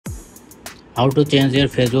How to change your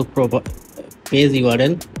Facebook page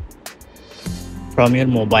URL from your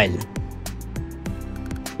mobile.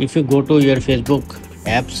 If you go to your Facebook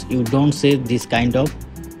apps, you don't see this kind of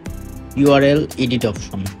URL edit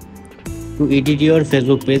option. To edit your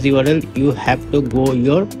Facebook page URL, you have to go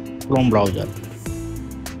your Chrome browser.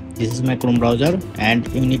 This is my Chrome browser, and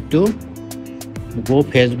you need to go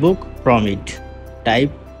Facebook from it.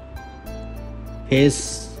 Type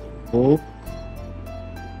facebook.com,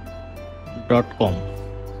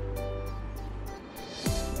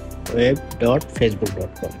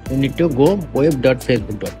 web.facebook.com. You need to go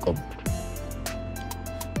web.facebook.com.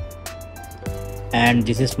 And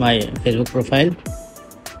this is my Facebook profile.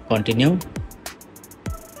 Continue.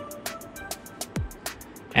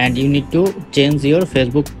 And you need to change your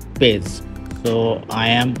Facebook page. So I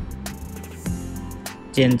am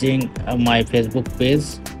changing my Facebook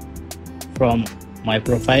page from my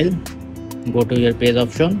profile. Go to your page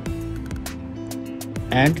option,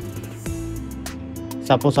 and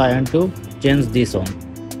suppose I want to change this on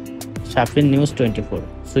Shafin News 24.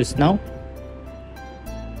 Switch now.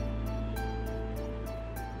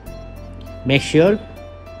 Make sure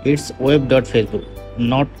it's web.facebook,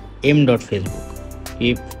 not m.facebook.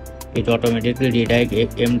 If it automatically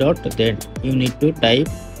redirects m. Then you need to type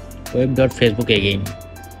web.facebook again.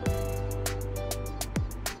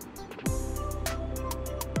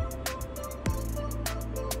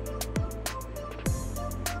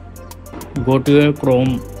 Go to your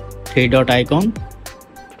Chrome three-dot icon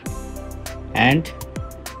and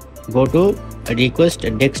go to request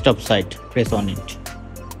desktop site. Press on it.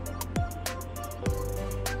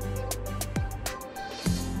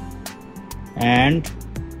 And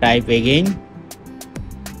type again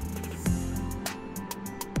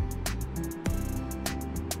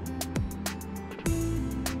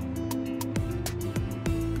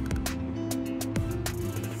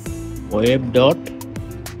web dot,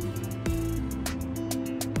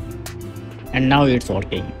 and now it's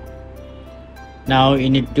working. Now you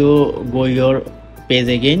need to go your page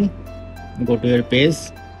again. Go to your page,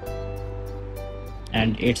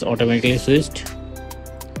 and it's automatically switched.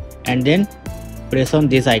 And then press on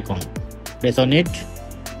this icon, press on it,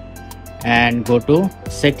 and go to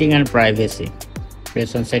setting and privacy.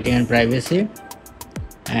 Press on setting and privacy,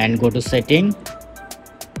 and go to setting,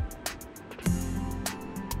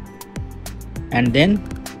 and then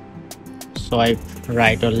swipe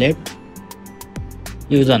right or left.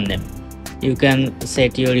 Username, you can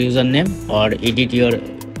set your username or edit your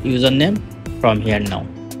username from here. Now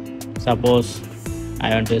suppose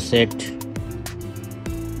I want to set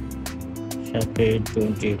Shafin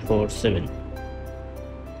 24/7.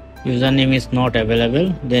 Username is not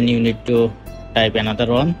available, then you need to type another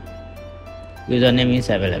one. Username is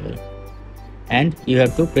available, and you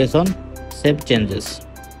have to press on save changes.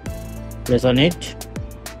 Press on it,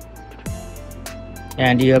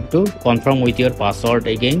 and you have to confirm with your password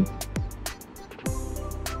again.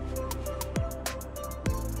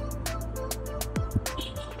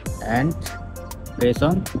 And press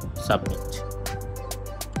on submit.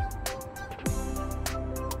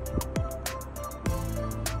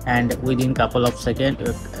 And within couple of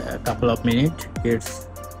minutes, it's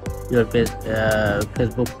your page,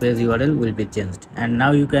 Facebook page URL will be changed. And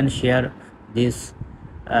now you can share this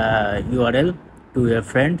URL to your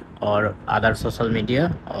friend or other social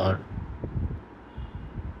media or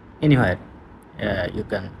anywhere. You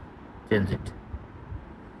can change it.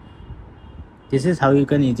 This is how you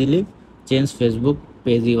can easily change Facebook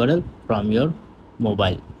page URL from your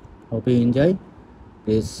mobile. Hope you enjoy.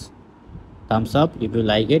 Please thumbs up if you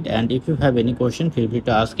like it, and if you have any question, feel free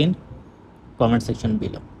to ask in comment section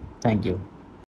below. Thank you.